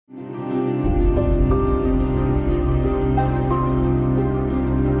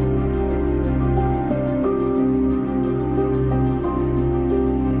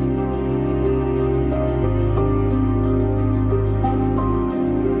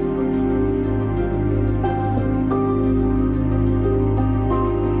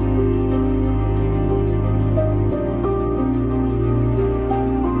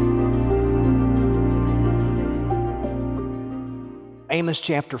Romans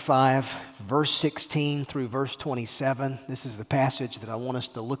chapter 5, verse 16 through verse 27. This is the passage that I want us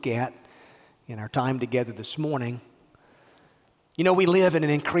to look at in our time together this morning. You know, we live in an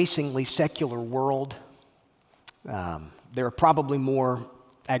increasingly secular world. There are probably more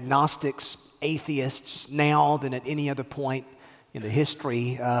agnostics, atheists now than at any other point in the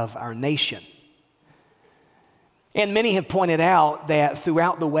history of our nation. And many have pointed out that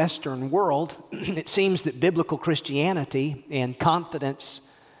throughout the Western world, it seems that biblical Christianity and confidence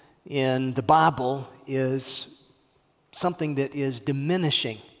in the Bible is something that is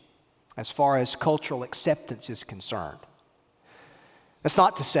diminishing as far as cultural acceptance is concerned. That's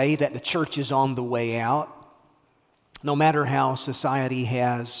not to say that the church is on the way out. No matter how society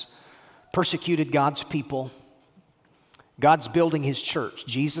has persecuted God's people, God's building His church.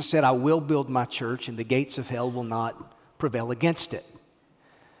 Jesus said, I will build my church and the gates of hell will not prevail against it.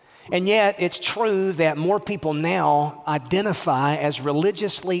 And yet, it's true that more people now identify as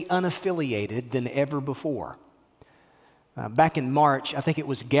religiously unaffiliated than ever before. Back in March, I think it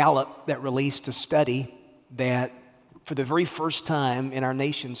was Gallup that released a study that for the very first time in our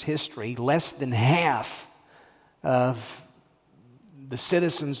nation's history, less than half of the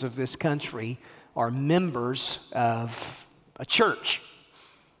citizens of this country are members of a church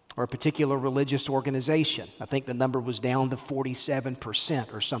or a particular religious organization. I think the number was down to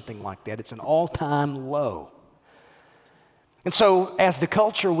 47% or something like that. It's an all-time low. And so as the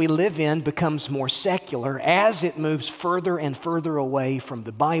culture we live in becomes more secular, as it moves further and further away from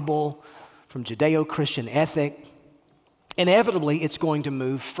the Bible, from Judeo-Christian ethic, inevitably it's going to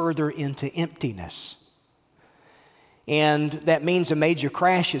move further into emptiness. And that means a major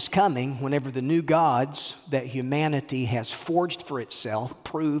crash is coming whenever the new gods that humanity has forged for itself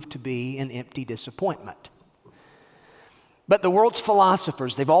prove to be an empty disappointment. But the world's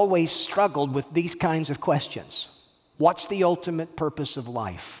philosophers, they've always struggled with these kinds of questions. What's the ultimate purpose of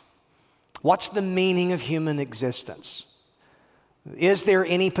life? What's the meaning of human existence? Is there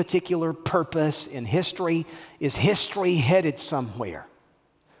any particular purpose in history? Is history headed somewhere?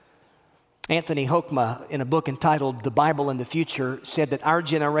 Anthony Hoekema, in a book entitled The Bible in the Future, said that our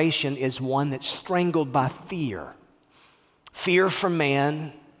generation is one that's strangled by fear. Fear for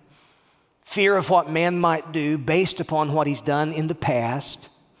man, fear of what man might do based upon what he's done in the past,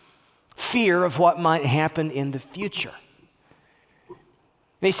 fear of what might happen in the future. And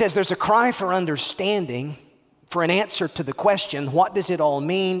he says there's a cry for understanding, for an answer to the question, what does it all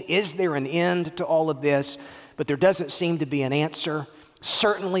mean? Is there an end to all of this? But there doesn't seem to be an answer.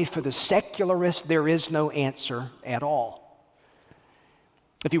 Certainly for the secularist, there is no answer at all.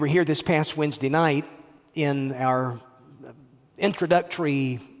 If you were here this past Wednesday night in our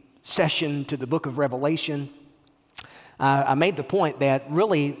introductory session to the book of Revelation, I made the point that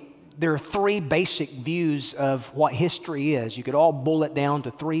really there are three basic views of what history is. You could all boil it down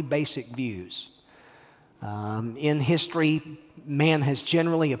to three basic views. In history, man has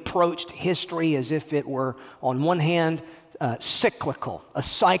generally approached history as if it were, on one hand, cyclical, a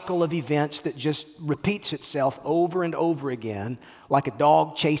cycle of events that just repeats itself over and over again like a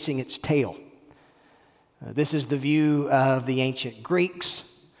dog chasing its tail. This is the view of the ancient Greeks.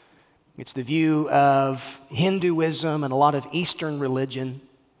 It's the view of Hinduism and a lot of Eastern religion.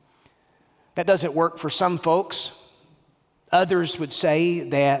 That doesn't work for some folks. Others would say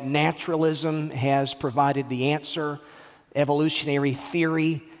that naturalism has provided the answer. Evolutionary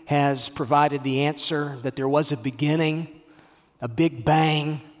theory has provided the answer, that there was a beginning, a big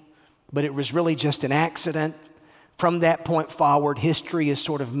bang, but it was really just an accident. From that point forward, history is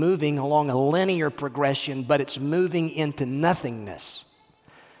sort of moving along a linear progression, but it's moving into nothingness.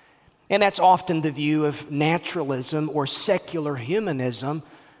 And that's often the view of naturalism or secular humanism,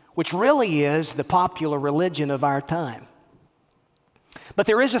 which really is the popular religion of our time. But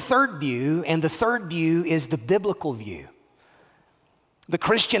there is a third view, and the third view is the biblical view. The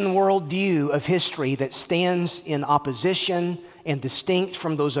Christian worldview of history that stands in opposition and distinct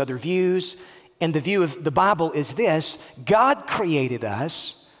from those other views. And the view of the Bible is this: God created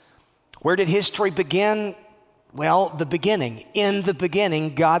us. Where did history begin? Well, the beginning. In the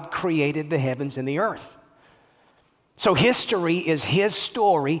beginning, God created the heavens and the earth. So history is His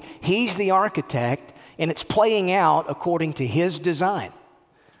story. He's the architect, and it's playing out according to His design,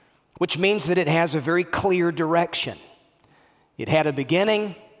 which means that it has a very clear direction. It had a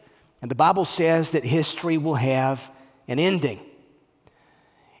beginning, and the Bible says that history will have an ending.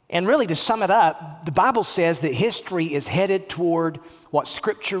 And really, to sum it up, the Bible says that history is headed toward what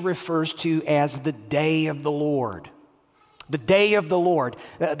Scripture refers to as the day of the Lord. The day of the Lord.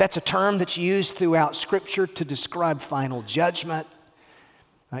 That's a term that's used throughout Scripture to describe final judgment.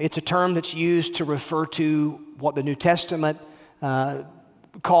 It's a term that's used to refer to what the New Testament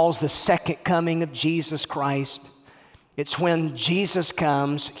calls the second coming of Jesus Christ. It's when Jesus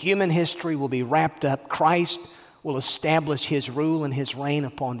comes, human history will be wrapped up. Christ will establish his rule and his reign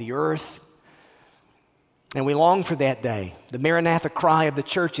upon the earth. And we long for that day. The Maranatha cry of the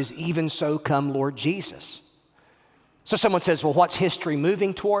church is, even so come Lord Jesus. So someone says, well, what's history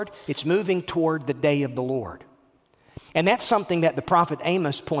moving toward? It's moving toward the day of the Lord. And that's something that the prophet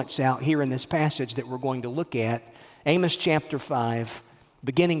Amos points out here in this passage that we're going to look at. Amos chapter 5,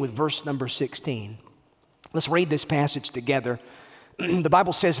 beginning with verse number 16. Let's read this passage together. The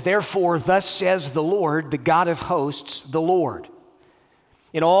Bible says, therefore, thus says the Lord, the God of hosts, the Lord.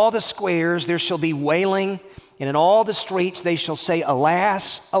 In all the squares there shall be wailing, and in all the streets they shall say,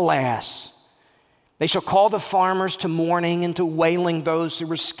 alas, alas. They shall call the farmers to mourning, and to wailing those who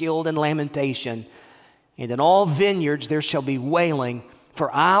were skilled in lamentation. And in all vineyards there shall be wailing, for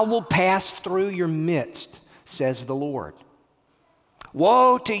I will pass through your midst, says the Lord.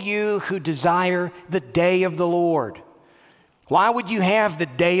 Woe to you who desire the day of the Lord. Why would you have the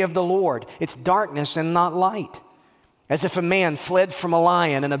day of the Lord? It's darkness and not light. As if a man fled from a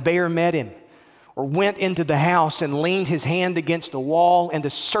lion and a bear met him, or went into the house and leaned his hand against the wall and a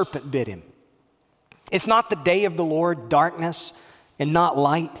serpent bit him. It's not the day of the Lord, darkness and not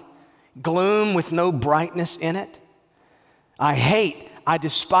light, gloom with no brightness in it. I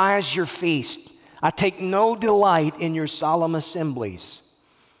despise your feast. I take no delight in your solemn assemblies.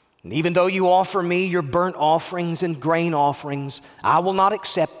 And even though you offer me your burnt offerings and grain offerings, I will not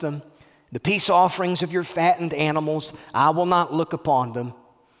accept them. The peace offerings of your fattened animals, I will not look upon them.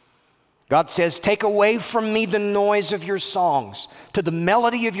 God says, take away from me the noise of your songs. To the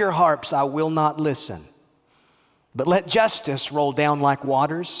melody of your harps I will not listen. But let justice roll down like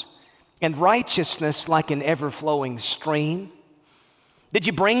waters, and righteousness like an ever-flowing stream. Did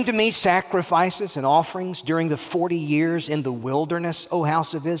you bring to me sacrifices and offerings during the 40 years in the wilderness, O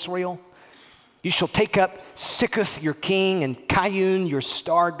house of Israel? You shall take up Sikkuth your king and Kayun your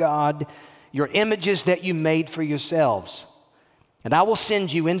star god, your images that you made for yourselves. And I will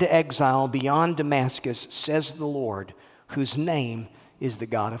send you into exile beyond Damascus, says the Lord, whose name is the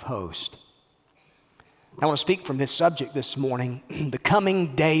God of hosts. I want to speak from this subject this morning, the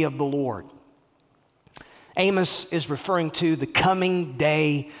coming day of the Lord. Amos is referring to the coming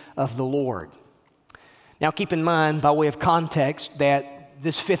day of the Lord. Now keep in mind, by way of context, that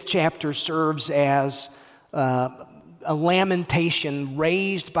this 5th chapter serves as a lamentation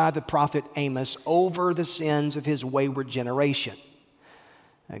raised by the prophet Amos over the sins of his wayward generation.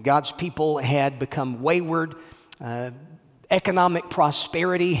 God's people had become wayward. Economic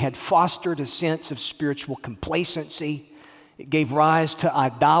prosperity had fostered a sense of spiritual complacency. It gave rise to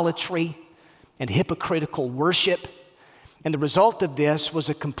idolatry and hypocritical worship. And the result of this was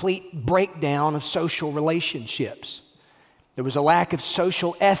a complete breakdown of social relationships. There was a lack of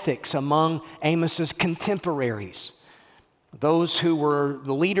social ethics among Amos's contemporaries. Those who were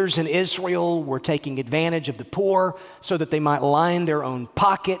the leaders in Israel were taking advantage of the poor so that they might line their own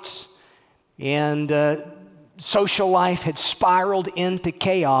pockets. And social life had spiraled into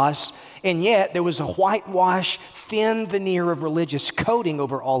chaos. And yet there was a whitewash, thin veneer of religious coating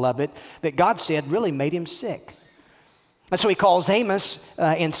over all of it that God said really made him sick. And so he calls Amos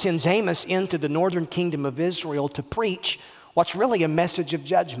and sends Amos into the northern kingdom of Israel to preach what's really a message of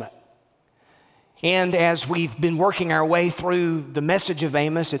judgment. And as we've been working our way through the message of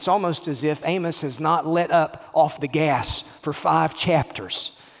Amos, it's almost as if Amos has not let up off the gas for 5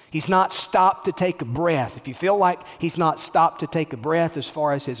 chapters. He's not stopped to take a breath. If you feel like he's not stopped to take a breath as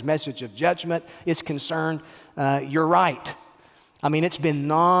far as his message of judgment is concerned, you're right. I mean, it's been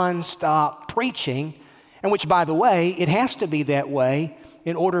nonstop preaching, and which, by the way, it has to be that way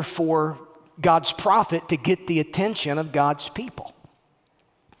in order for God's prophet to get the attention of God's people.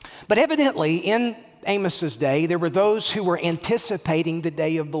 But evidently, in Amos's day, there were those who were anticipating the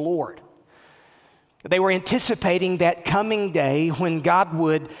day of the Lord. They were anticipating that coming day when God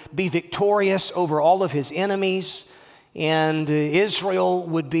would be victorious over all of his enemies, and Israel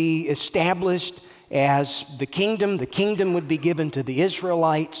would be established as the kingdom. The kingdom would be given to the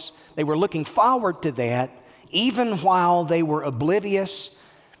Israelites. They were looking forward to that, even while they were oblivious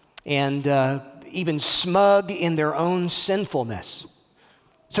and even smug in their own sinfulness.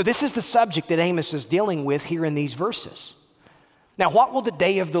 So this is the subject that Amos is dealing with here in these verses. Now, what will the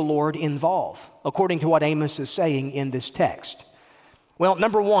day of the Lord involve, according to what Amos is saying in this text? Well,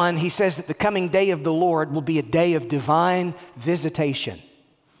 number one, he says that the coming day of the Lord will be a day of divine visitation.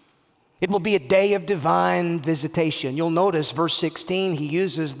 It will be a day of divine visitation. You'll notice verse 16, he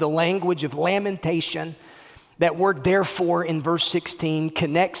uses the language of lamentation. That word therefore in verse 16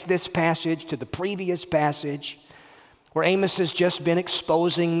 connects this passage to the previous passage. where Amos has just been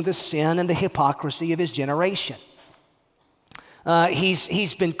exposing the sin and the hypocrisy of his generation.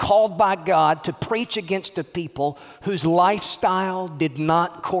 He's been called by God to preach against a people whose lifestyle did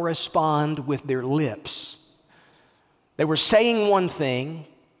not correspond with their lips. They were saying one thing,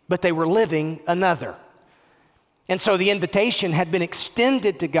 but they were living another. And so the invitation had been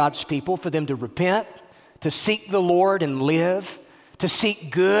extended to God's people for them to repent, to seek the Lord and live, to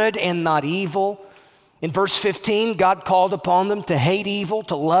seek good and not evil. In verse 15, God called upon them to hate evil,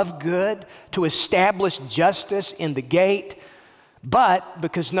 to love good, to establish justice in the gate. But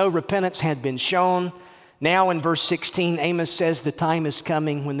because no repentance had been shown, now in verse 16, Amos says the time is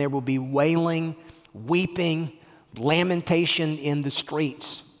coming when there will be wailing, weeping, lamentation in the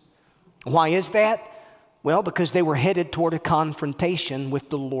streets. Why is that? Well, because they were headed toward a confrontation with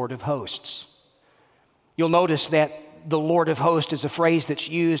the Lord of hosts. You'll notice that the Lord of hosts is a phrase that's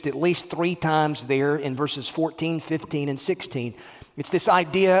used at least 3 times there in verses 14, 15, and 16. It's this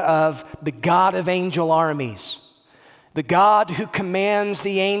idea of the God of angel armies, the God who commands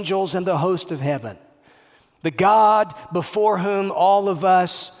the angels and the host of heaven, the God before whom all of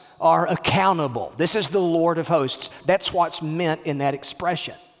us are accountable. This is the Lord of hosts. That's what's meant in that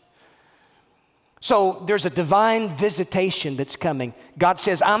expression. So there's a divine visitation that's coming. God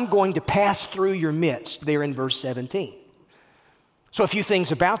says, I'm going to pass through your midst, there in verse 17. So a few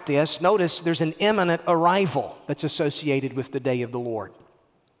things about this. Notice there's an imminent arrival that's associated with the day of the Lord.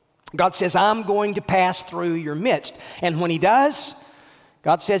 God says, I'm going to pass through your midst. And when he does,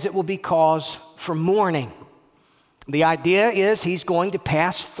 God says it will be cause for mourning. The idea is he's going to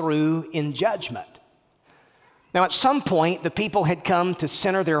pass through in judgment. Now, at some point, the people had come to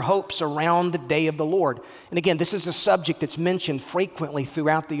center their hopes around the day of the Lord. And again, this is a subject that's mentioned frequently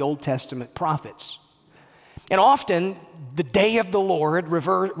throughout the Old Testament prophets. And often, the day of the Lord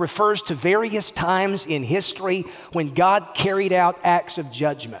refers to various times in history when God carried out acts of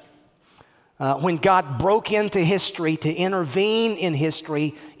judgment. When God broke into history to intervene in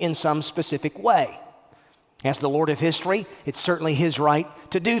history in some specific way. As the Lord of history, it's certainly his right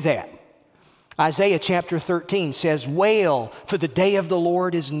to do that. Isaiah chapter 13 says, wail, for the day of the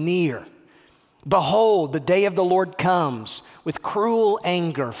Lord is near. Behold, the day of the Lord comes with cruel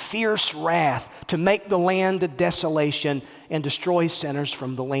anger, fierce wrath, to make the land a desolation and destroy sinners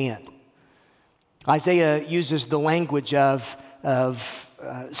from the land. Isaiah uses the language of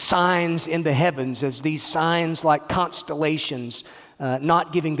signs in the heavens as these signs like constellations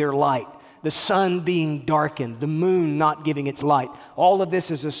not giving their light, the sun being darkened, the moon not giving its light. All of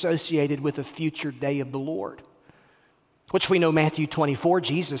this is associated with a future day of the Lord, which we know Matthew 24,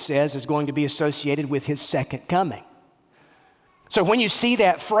 Jesus says, is going to be associated with his second coming. So when you see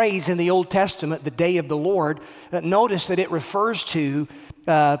that phrase in the Old Testament, the day of the Lord, notice that it refers to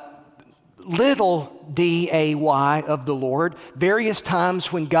little D-A-Y of the Lord, various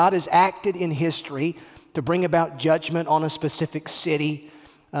times when God has acted in history to bring about judgment on a specific city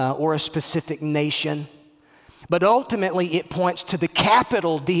or a specific nation. But ultimately it points to the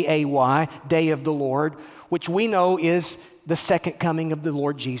capital D-A-Y, day of the Lord, which we know is the second coming of the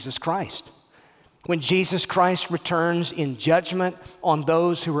Lord Jesus Christ. When Jesus Christ returns in judgment on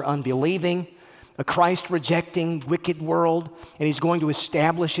those who are unbelieving, a Christ-rejecting, wicked world, and he's going to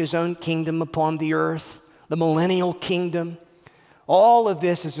establish his own kingdom upon the earth, the millennial kingdom. All of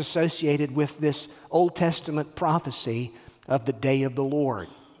this is associated with this Old Testament prophecy of the day of the Lord.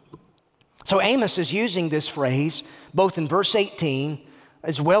 So Amos is using this phrase both in verse 18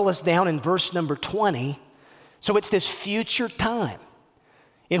 as well as down in verse number 20. So it's this future time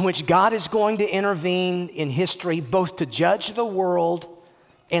in which God is going to intervene in history both to judge the world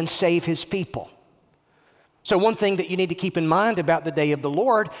and save his people. So one thing that you need to keep in mind about the day of the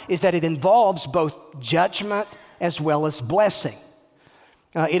Lord is that it involves both judgment as well as blessing.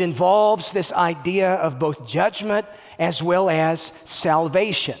 It involves this idea of both judgment as well as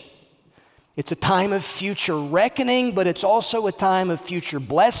salvation. It's a time of future reckoning, but it's also a time of future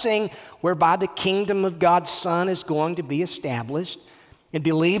blessing whereby the kingdom of God's Son is going to be established and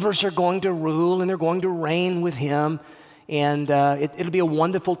believers are going to rule and they're going to reign with him, and it'll be a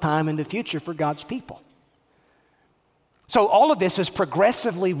wonderful time in the future for God's people. So all of this is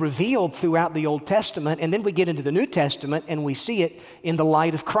progressively revealed throughout the Old Testament, and then we get into the New Testament and we see it in the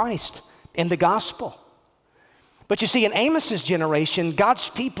light of Christ and the gospel. But you see, in Amos's generation, God's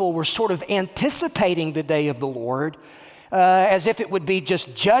people were sort of anticipating the day of the Lord as if it would be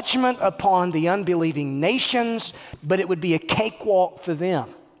just judgment upon the unbelieving nations, but it would be a cakewalk for them.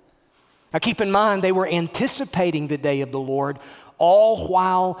 Now keep in mind, they were anticipating the day of the Lord, all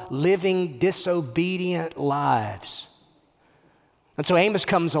while living disobedient lives. And so Amos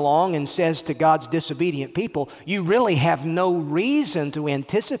comes along and says to God's disobedient people, you really have no reason to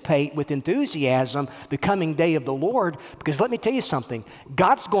anticipate with enthusiasm the coming day of the Lord, because let me tell you something,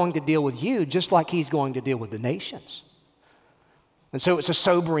 God's going to deal with you just like he's going to deal with the nations. And so it's a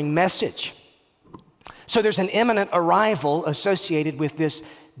sobering message. So there's an imminent arrival associated with this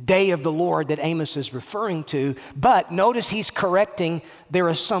day of the Lord that Amos is referring to, but notice he's correcting their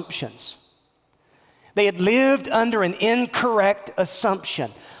assumptions. They had lived under an incorrect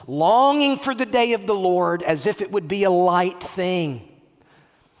assumption, longing for the day of the Lord as if it would be a light thing,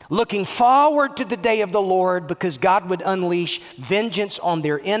 looking forward to the day of the Lord because God would unleash vengeance on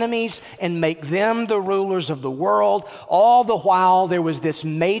their enemies and make them the rulers of the world. All the while, there was this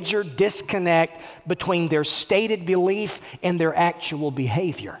major disconnect between their stated belief and their actual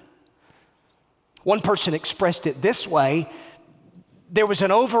behavior. One person expressed it this way: there was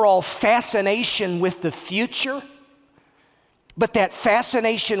an overall fascination with the future, but that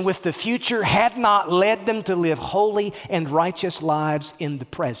fascination with the future had not led them to live holy and righteous lives in the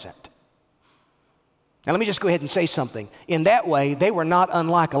present. Now, let me just go ahead and say something. In that way, they were not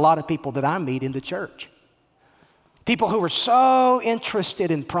unlike a lot of people that I meet in the church. People who were so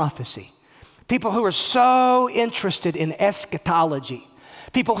interested in prophecy, people who were so interested in eschatology,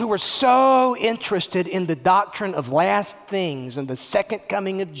 people who were so interested in the doctrine of last things and the second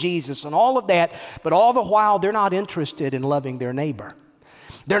coming of Jesus and all of that, but all the while they're not interested in loving their neighbor.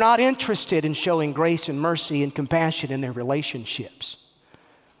 They're not interested in showing grace and mercy and compassion in their relationships.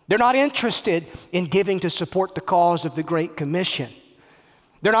 They're not interested in giving to support the cause of the Great Commission.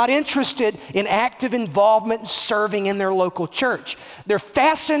 They're not interested in active involvement and serving in their local church. They're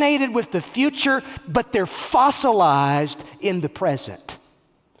fascinated with the future, but they're fossilized in the present.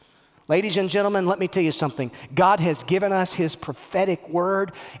 Ladies and gentlemen, let me tell you something. God has given us his prophetic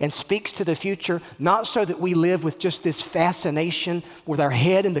word and speaks to the future, not so that we live with just this fascination with our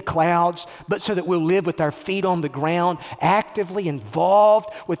head in the clouds, but so that we'll live with our feet on the ground, actively involved,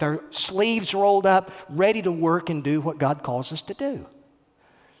 with our sleeves rolled up, ready to work and do what God calls us to do.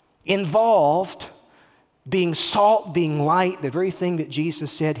 Involved, being salt, being light, the very thing that Jesus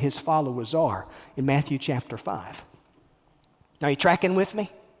said his followers are in Matthew chapter 5. Are you tracking with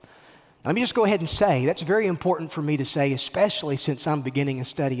me? Let me just go ahead and say, that's very important for me to say, especially since I'm beginning a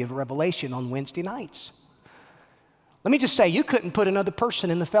study of Revelation on Wednesday nights. Let me just say, you couldn't put another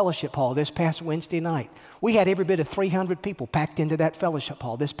person in the fellowship hall this past Wednesday night. We had every bit of 300 people packed into that fellowship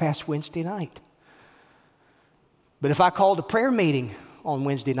hall this past Wednesday night. But if I called a prayer meeting on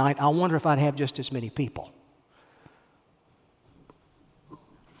Wednesday night, I wonder if I'd have just as many people.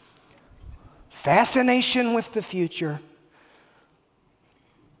 Fascination with the future.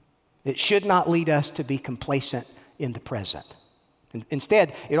 It should not lead us to be complacent in the present.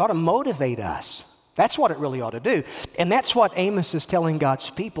 Instead, it ought to motivate us. That's what it really ought to do. And that's what Amos is telling God's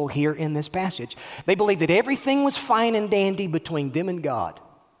people here in this passage. They believed that everything was fine and dandy between them and God.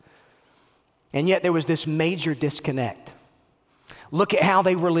 And yet there was this major disconnect. Look at how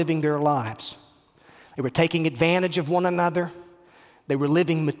they were living their lives. They were taking advantage of one another. They were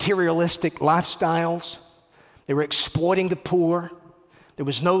living materialistic lifestyles. They were exploiting the poor. There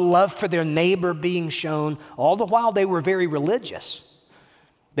was no love for their neighbor being shown. All the while they were very religious.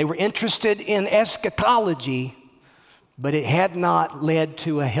 They were interested in eschatology, but it had not led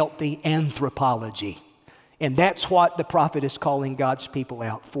to a healthy anthropology. And that's what the prophet is calling God's people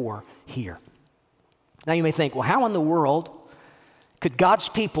out for here. Now you may think, well, how in the world could God's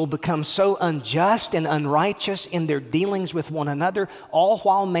people become so unjust and unrighteous in their dealings with one another, all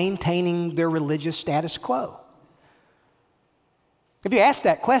while maintaining their religious status quo? If you ask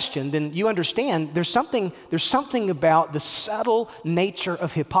that question, then you understand there's something about the subtle nature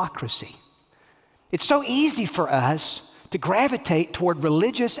of hypocrisy. It's so easy for us to gravitate toward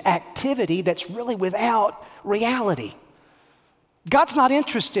religious activity that's really without reality. God's not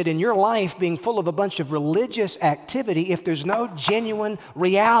interested in your life being full of a bunch of religious activity if there's no genuine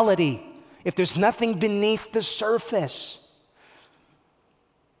reality, if there's nothing beneath the surface.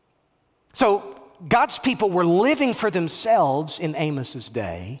 So, God's people were living for themselves in Amos's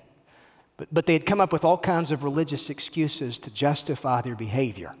day, but they had come up with all kinds of religious excuses to justify their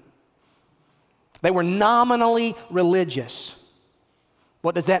behavior. They were nominally religious.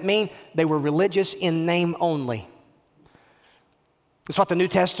 What does that mean? They were religious in name only. That's what the New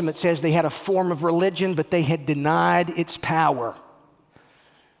Testament says. They had a form of religion, but they had denied its power.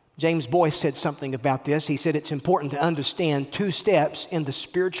 James Boyce said something about this. He said it's important to understand two steps in the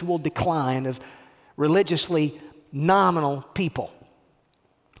spiritual decline of religiously nominal people.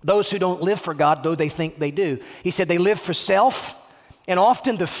 Those who don't live for God, though they think they do. He said they live for self, and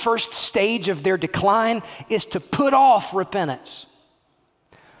often the first stage of their decline is to put off repentance.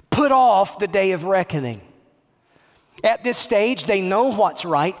 put off the day of reckoning. At this stage, they know what's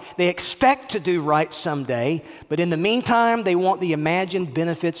right. They expect to do right someday, but in the meantime, they want the imagined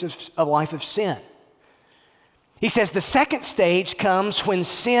benefits of a life of sin. He says the second stage comes when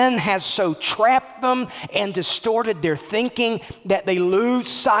sin has so trapped them and distorted their thinking that they lose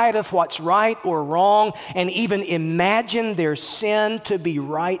sight of what's right or wrong and even imagine their sin to be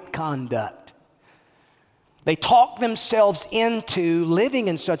right conduct. They talk themselves into living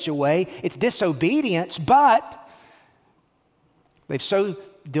in such a way, it's disobedience, but they've so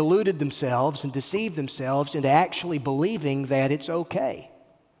deluded themselves and deceived themselves into actually believing that it's okay.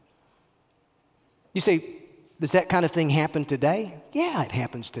 You say, does that kind of thing happen today? Yeah, it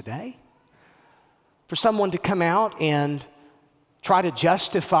happens today. For someone to come out and try to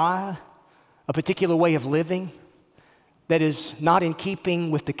justify a particular way of living that is not in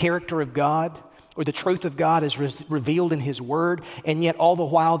keeping with the character of God or the truth of God as revealed in His Word, and yet all the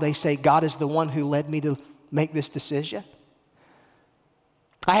while they say, God is the one who led me to make this decision.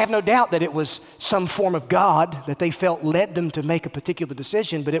 I have no doubt that it was some form of God that they felt led them to make a particular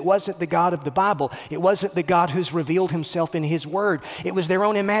decision, but it wasn't the God of the Bible. It wasn't the God who's revealed Himself in His Word. It was their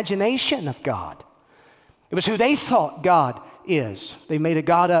own imagination of God. It was who they thought God is. They made a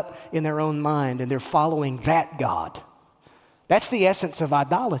God up in their own mind, and they're following that God. That's the essence of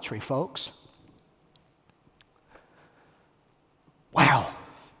idolatry, folks. Wow.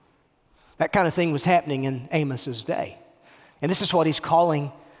 That kind of thing was happening in Amos's day. And this is what he's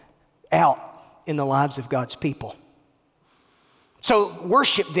calling out in the lives of God's people. So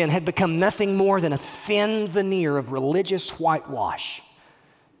worship then had become nothing more than a thin veneer of religious whitewash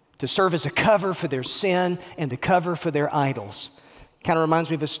to serve as a cover for their sin and to cover for their idols. Kind of reminds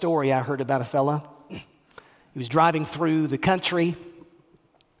me of a story I heard about a fella. He was driving through the country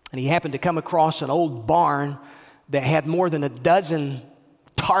and he happened to come across an old barn that had more than a dozen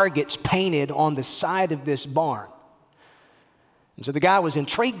targets painted on the side of this barn. And so the guy was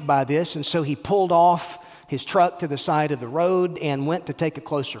intrigued by this, and so he pulled off his truck to the side of the road and went to take a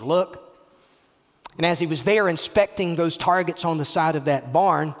closer look. And as he was there inspecting those targets on the side of that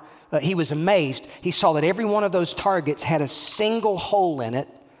barn, he was amazed. He saw that every one of those targets had a single hole in it,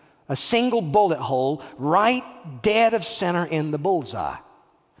 a single bullet hole, right dead of center in the bullseye.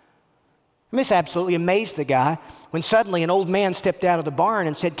 And this absolutely amazed the guy when suddenly an old man stepped out of the barn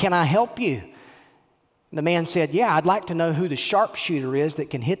and said, "Can I help you?" And the man said, "Yeah, I'd like to know who the sharpshooter is that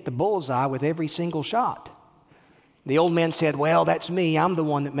can hit the bullseye with every single shot." The old man said, "Well, that's me. I'm the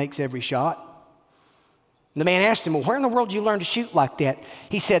one that makes every shot." And the man asked him, "Well, where in the world did you learn to shoot like that?"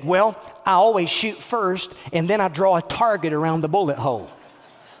 He said, "Well, I always shoot first, and then I draw a target around the bullet hole."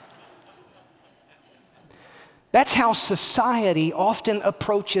 That's how society often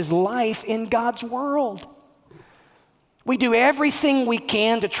approaches life in God's world. We do everything we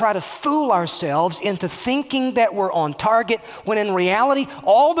can to try to fool ourselves into thinking that we're on target, when in reality,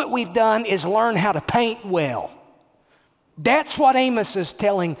 all that we've done is learn how to paint well. That's what Amos is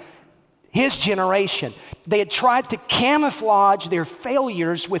telling his generation. They had tried to camouflage their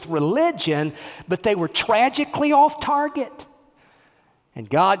failures with religion, but they were tragically off target. And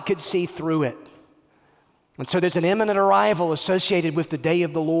God could see through it. And so there's an imminent arrival associated with the day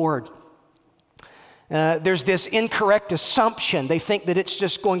of the Lord. There's this incorrect assumption. They think that it's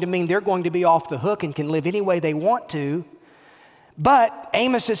just going to mean they're going to be off the hook and can live any way they want to. But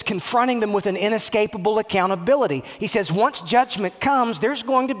Amos is confronting them with an inescapable accountability. He says once judgment comes, there's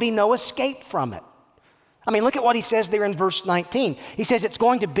going to be no escape from it. I mean, look at what he says there in verse 19. He says it's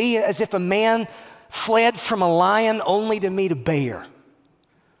going to be as if a man fled from a lion only to meet a bear.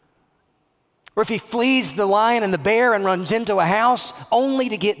 Or if he flees the lion and the bear and runs into a house only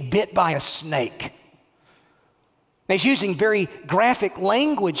to get bit by a snake. He's using very graphic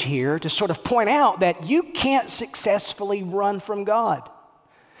language here to sort of point out that you can't successfully run from God.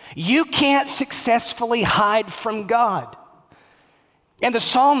 You can't successfully hide from God. And the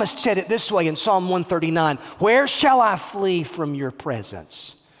psalmist said it this way in Psalm 139, "Where shall I flee from your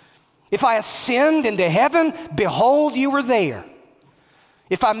presence? If I ascend into heaven, behold, you were there.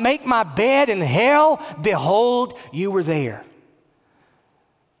 If I make my bed in hell, behold, you were there."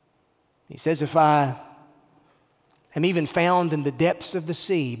 He says, if I am even found in the depths of the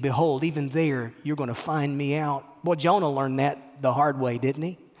sea, behold, even there you're going to find me out. Boy, Jonah learned that the hard way, didn't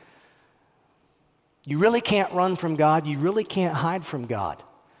he? You really can't run from God. You really can't hide from God.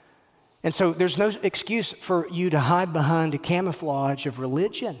 And so there's no excuse for you to hide behind a camouflage of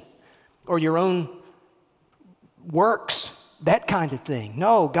religion or your own works, that kind of thing.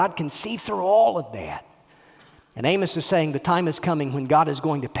 No, God can see through all of that. And Amos is saying the time is coming when God is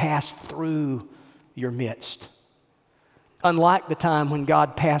going to pass through your midst. unlike the time when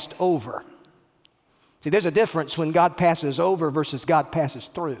God passed over. See, there's a difference when God passes over versus God passes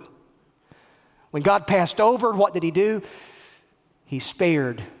through. When God passed over, what did he do? He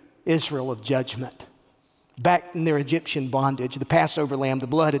spared Israel of judgment. Back in their Egyptian bondage, the Passover lamb, the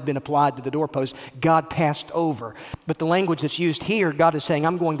blood had been applied to the doorpost. God passed over. But the language that's used here, God is saying,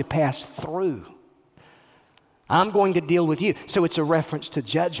 I'm going to pass through. I'm going to deal with you. So it's a reference to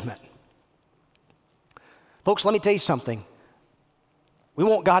judgment. Folks, let me tell you something. We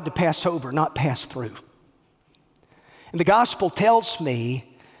want God to pass over, not pass through. And the gospel tells me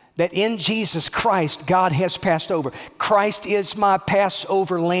that in Jesus Christ, God has passed over. Christ is my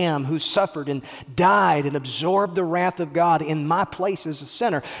Passover lamb who suffered and died and absorbed the wrath of God in my place as a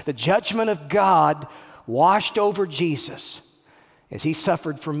sinner. The judgment of God washed over Jesus as he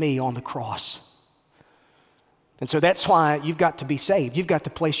suffered for me on the cross. And so that's why you've got to be saved. You've got to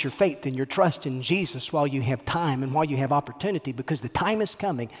place your faith and your trust in Jesus while you have time and while you have opportunity, because the time is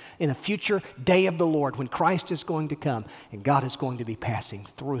coming in a future day of the Lord when Christ is going to come and God is going to be passing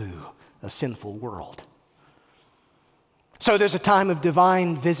through a sinful world. So there's a time of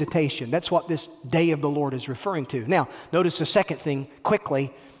divine visitation. That's what this day of the Lord is referring to. Now, notice the second thing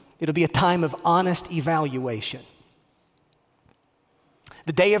quickly. It'll be a time of honest evaluation.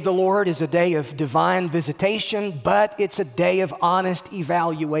 The day of the Lord is a day of divine visitation, but it's a day of honest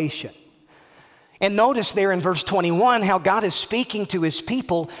evaluation. And notice there in verse 21 how God is speaking to his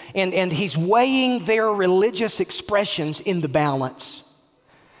people and he's weighing their religious expressions in the balance.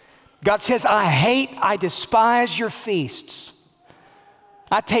 God says, I despise your feasts.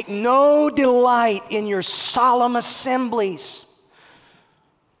 I take no delight in your solemn assemblies.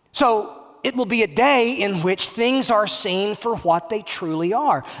 So, it will be a day in which things are seen for what they truly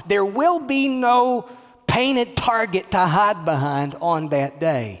are. There will be no painted target to hide behind on that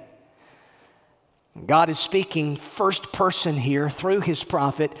day. God is speaking first person here through his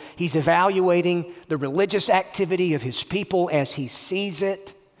prophet. He's evaluating the religious activity of his people as he sees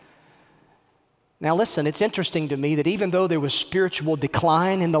it. Now listen, it's interesting to me that even though there was spiritual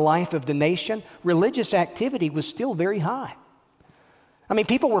decline in the life of the nation, religious activity was still very high. I mean,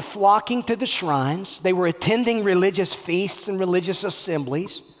 people were flocking to the shrines. They were attending religious feasts and religious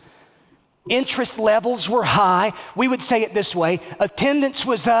assemblies. Interest levels were high. We would say it this way: attendance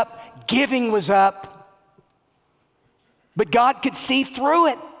was up, giving was up. But God could see through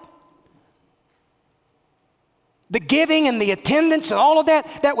it. The giving and the attendance and all of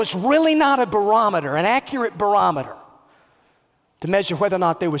that was really not a barometer, an accurate barometer to measure whether or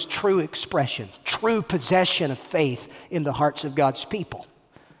not there was true expression, true possession of faith in the hearts of God's people.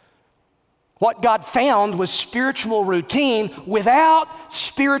 What God found was spiritual routine without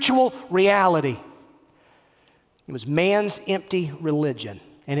spiritual reality. It was man's empty religion,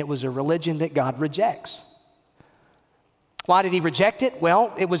 and it was a religion that God rejects. Why did he reject it?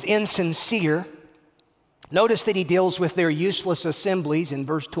 Well, it was insincere. Notice that he deals with their useless assemblies in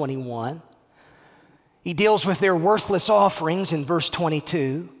verse 21. He deals with their worthless offerings in verse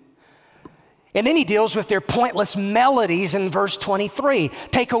 22. And then he deals with their pointless melodies in verse 23.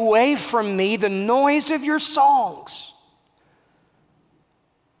 Take away from me the noise of your songs.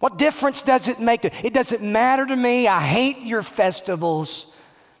 What difference does it make? It doesn't matter to me. I hate your festivals.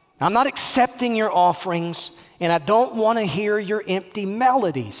 I'm not accepting your offerings, and I don't want to hear your empty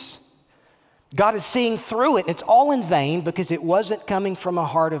melodies. God is seeing through it. It's all in vain because it wasn't coming from a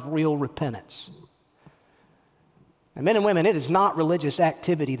heart of real repentance. And men and women, it is not religious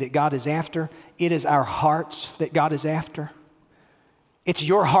activity that God is after. It is our hearts that God is after. It's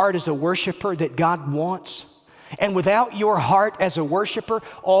your heart as a worshiper that God wants. And without your heart as a worshiper,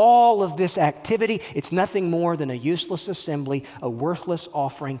 all of this activity, it's nothing more than a useless assembly, a worthless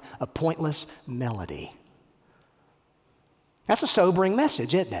offering, a pointless melody. That's a sobering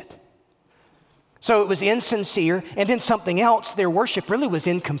message, isn't it? So it was insincere, and then something else, their worship really was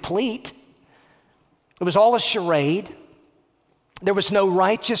incomplete. It was all a charade. There was no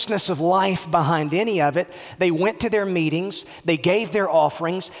righteousness of life behind any of it. They went to their meetings, they gave their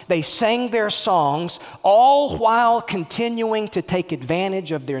offerings, they sang their songs, all while continuing to take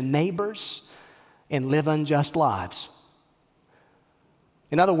advantage of their neighbors and live unjust lives.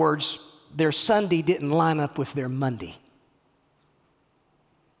 In other words, their Sunday didn't line up with their Monday.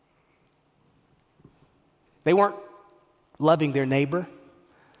 They weren't loving their neighbor.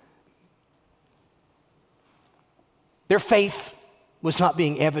 Their faith was not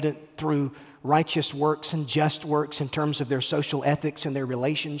being evident through righteous works and just works in terms of their social ethics and their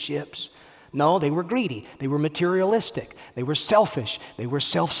relationships. No, they were greedy. They were materialistic. They were selfish. They were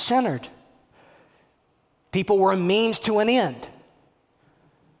self-centered. People were a means to an end.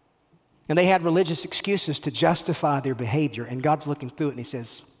 And they had religious excuses to justify their behavior. And God's looking through it and he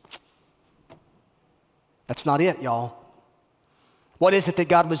says, that's not it, y'all. What is it that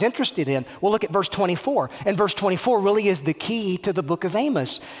God was interested in? Well, look at verse 24. And verse 24 really is the key to the book of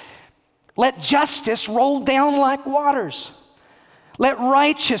Amos. Let justice roll down like waters. Let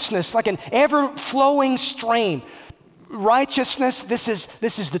righteousness, like an ever-flowing stream. Righteousness, this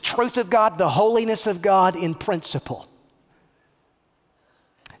is the truth of God, the holiness of God in principle.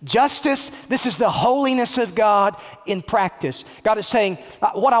 Justice, this is the holiness of God in practice. God is saying,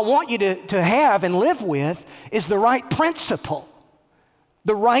 what I want you to have and live with is the right principle,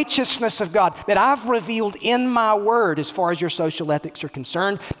 the righteousness of God that I've revealed in my word as far as your social ethics are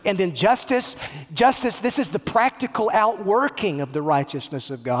concerned. And then justice, this is the practical outworking of the righteousness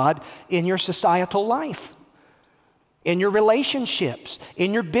of God in your societal life, in your relationships,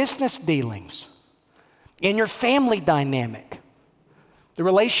 in your business dealings, in your family dynamic. The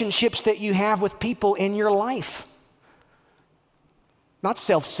relationships that you have with people in your life. Not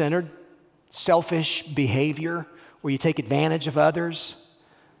self-centered, selfish behavior where you take advantage of others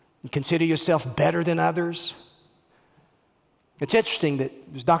and consider yourself better than others. It's interesting that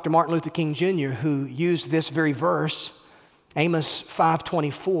it was Dr. Martin Luther King Jr. who used this very verse, Amos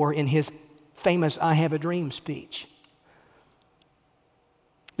 5:24, in his famous I Have a Dream speech.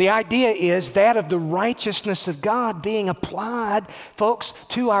 The idea is that of the righteousness of God being applied, folks,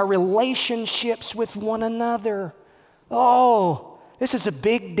 to our relationships with one another. Oh, this is a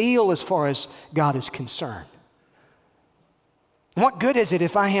big deal as far as God is concerned. What good is it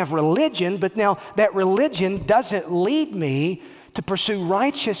if I have religion, but now that religion doesn't lead me to pursue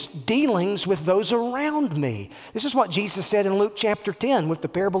righteous dealings with those around me? This is what Jesus said in Luke chapter 10 with the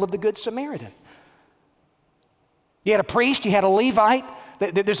parable of the Good Samaritan. You had a priest, you had a Levite.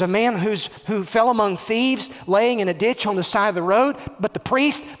 There's a man who fell among thieves laying in a ditch on the side of the road, but the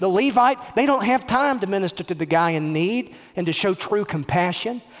priest, the Levite, they don't have time to minister to the guy in need and to show true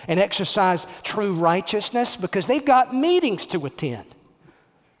compassion and exercise true righteousness because they've got meetings to attend.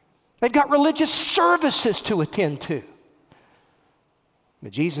 They've got religious services to attend to.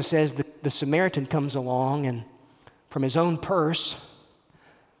 But Jesus says the Samaritan comes along and from his own purse,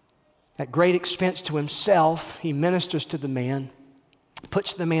 at great expense to himself, he ministers to the man,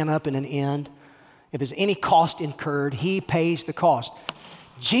 puts the man up in an inn. If there's any cost incurred, he pays the cost.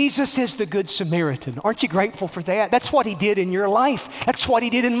 Jesus is the Good Samaritan. Aren't you grateful for that? That's what he did in your life. That's what he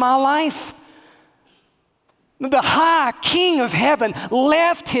did in my life. The high King of heaven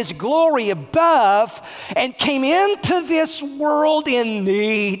left his glory above and came into this world in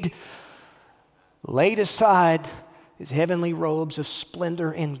need, laid aside his heavenly robes of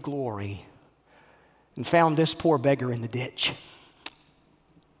splendor and glory, and found this poor beggar in the ditch.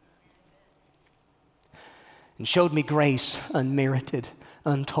 And showed me grace unmerited,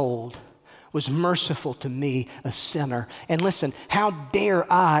 untold, was merciful to me, a sinner. And listen, how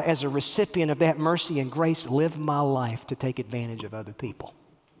dare I, as a recipient of that mercy and grace, live my life to take advantage of other people?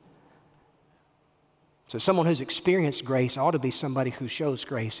 So someone who's experienced grace ought to be somebody who shows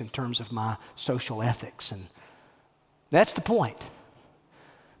grace in terms of my social ethics. And that's the point.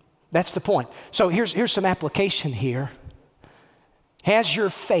 That's the point. So here's some application here. Has your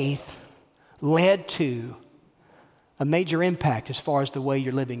faith led to a major impact as far as the way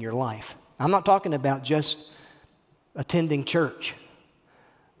you're living your life? I'm not talking about just attending church,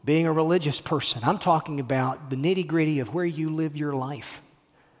 being a religious person. I'm talking about the nitty-gritty of where you live your life.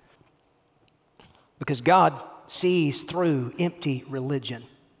 Because God sees through empty religion.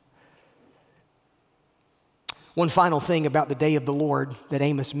 One final thing about the day of the Lord that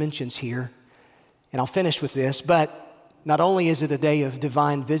Amos mentions here, and I'll finish with this, but not only is it a day of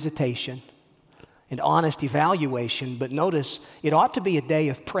divine visitation and honest evaluation, but notice it ought to be a day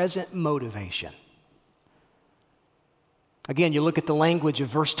of present motivation. Again, you look at the language of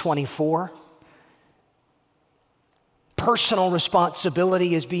verse 24. Personal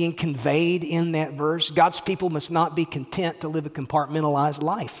responsibility is being conveyed in that verse. God's people must not be content to live a compartmentalized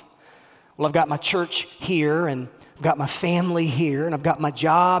life. Well, I've got my church here, and I've got my family here, and I've got my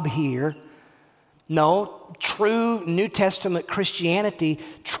job here. No, true New Testament Christianity,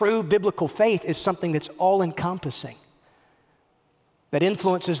 true biblical faith is something that's all-encompassing, that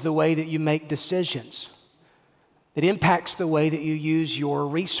influences the way that you make decisions. It impacts the way that you use your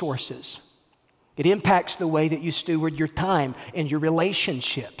resources. It impacts the way that you steward your time and your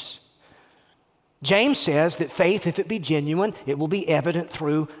relationships. James says that faith, if it be genuine, it will be evident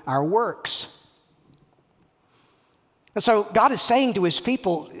through our works. And so God is saying to his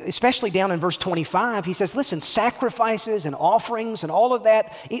people, especially down in verse 25, he says, listen, sacrifices and offerings and all of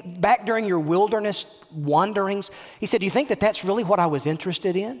that, back during your wilderness wanderings, he said, do you think that that's really what I was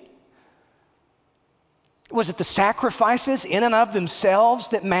interested in? Was it the sacrifices in and of themselves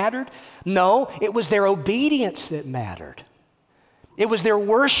that mattered? No, it was their obedience that mattered. It was their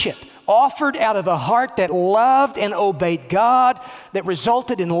worship offered out of a heart that loved and obeyed God, that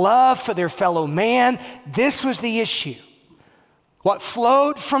resulted in love for their fellow man. This was the issue. What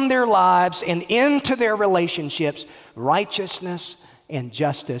flowed from their lives and into their relationships, righteousness and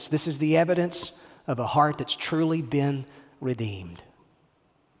justice. This is the evidence of a heart that's truly been redeemed.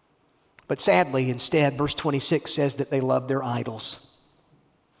 But sadly, instead, verse 26 says that they loved their idols.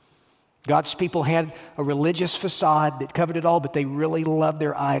 God's people had a religious facade that covered it all, but they really loved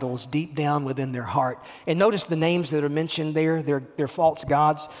their idols deep down within their heart. And notice the names that are mentioned there. They're false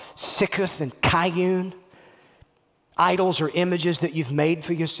gods, Sikkuth and Kayun. Idols or images that you've made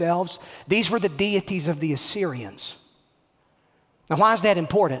for yourselves. These were the deities of the Assyrians. Now, why is that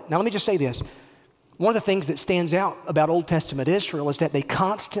important? Now, let me just say this. One of the things that stands out about Old Testament Israel is that they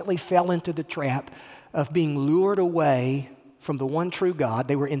constantly fell into the trap of being lured away from the one true God.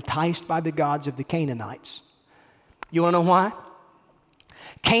 They were enticed by the gods of the Canaanites. You want to know why?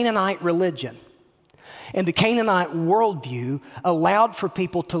 Canaanite religion and the Canaanite worldview allowed for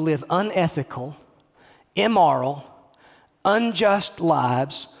people to live unethical, immoral, unjust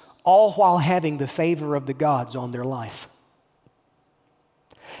lives, all while having the favor of the gods on their life.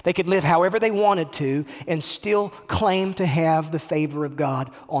 They could live however they wanted to and still claim to have the favor of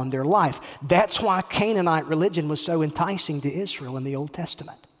God on their life. That's why Canaanite religion was so enticing to Israel in the Old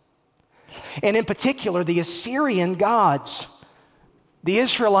Testament. And in particular, the Assyrian gods. The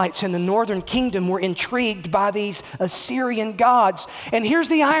Israelites in the northern kingdom were intrigued by these Assyrian gods. And here's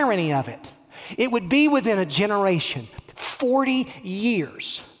the irony of it. It would be within a generation, 40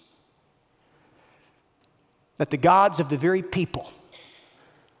 years, that the gods of the very people,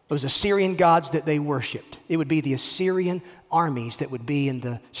 those Assyrian gods that they worshiped, it would be the Assyrian armies that would be in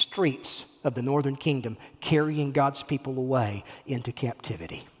the streets of the northern kingdom carrying God's people away into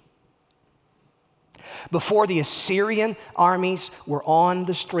captivity. Before the Assyrian armies were on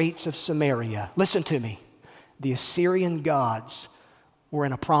the streets of Samaria, listen to me, the Assyrian gods were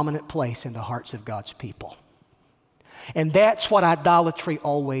in a prominent place in the hearts of God's people. And that's what idolatry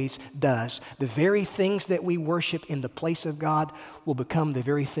always does. The very things that we worship in the place of God will become the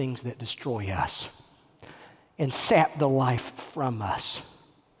very things that destroy us and sap the life from us.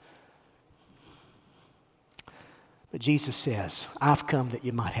 But Jesus says, I've come that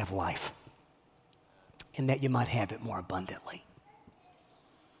you might have life and that you might have it more abundantly.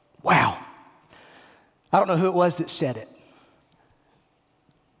 Wow. I don't know who it was that said it,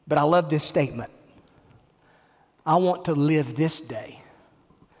 but I love this statement. I want to live this day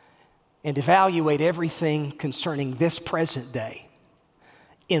and evaluate everything concerning this present day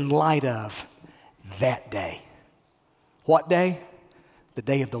in light of that day. What day? The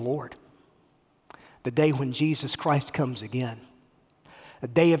day of the Lord. The day when Jesus Christ comes again. A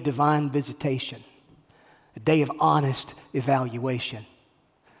day of divine visitation. A day of honest evaluation.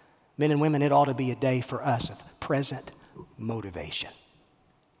 Men and women, it ought to be a day for us of present motivation.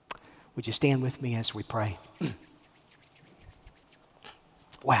 Would you stand with me as we pray?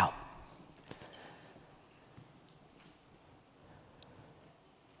 Wow.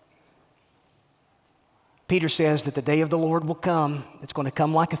 Peter says that the day of the Lord will come. It's going to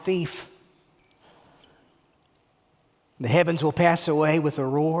come like a thief. The heavens will pass away with a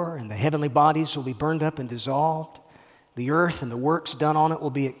roar, and the heavenly bodies will be burned up and dissolved. The earth and the works done on it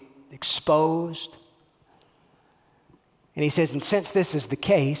will be exposed. And he says, and since this is the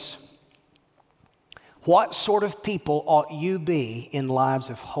case, what sort of people ought you be in lives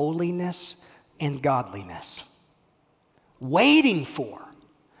of holiness and godliness, waiting for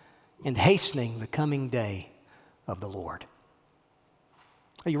and hastening the coming day of the Lord?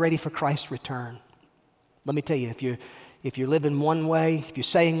 Are you ready for Christ's return? Let me tell you, if you're living one way, if you're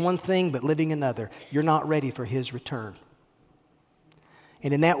saying one thing but living another, you're not ready for His return.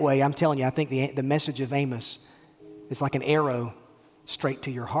 And in that way, I'm telling you, I think the message of Amos is like an arrow straight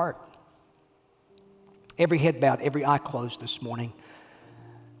to your heart. Every head bowed, every eye closed this morning.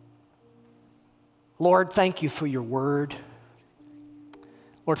 Lord, thank you for your word.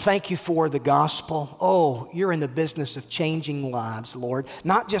 Lord, thank you for the gospel. Oh, you're in the business of changing lives, Lord.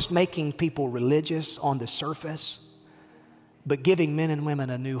 Not just making people religious on the surface, but giving men and women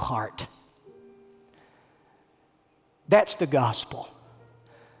a new heart. That's the gospel.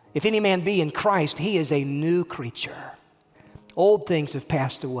 If any man be in Christ, he is a new creature. Old things have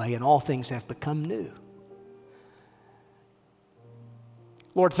passed away and all things have become new.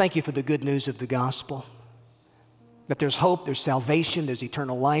 Lord, thank you for the good news of the gospel, that there's hope, there's salvation, there's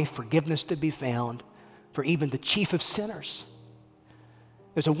eternal life, forgiveness to be found for even the chief of sinners.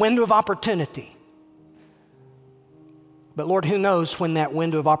 There's a window of opportunity But Lord, who knows when that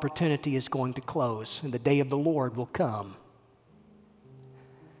window of opportunity is going to close and the day of the Lord will come.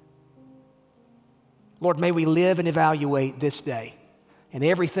 Lord, may we live and evaluate this day and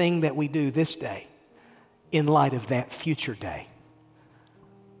everything that we do this day in light of that future day.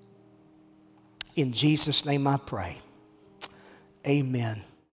 In Jesus' name I pray. Amen.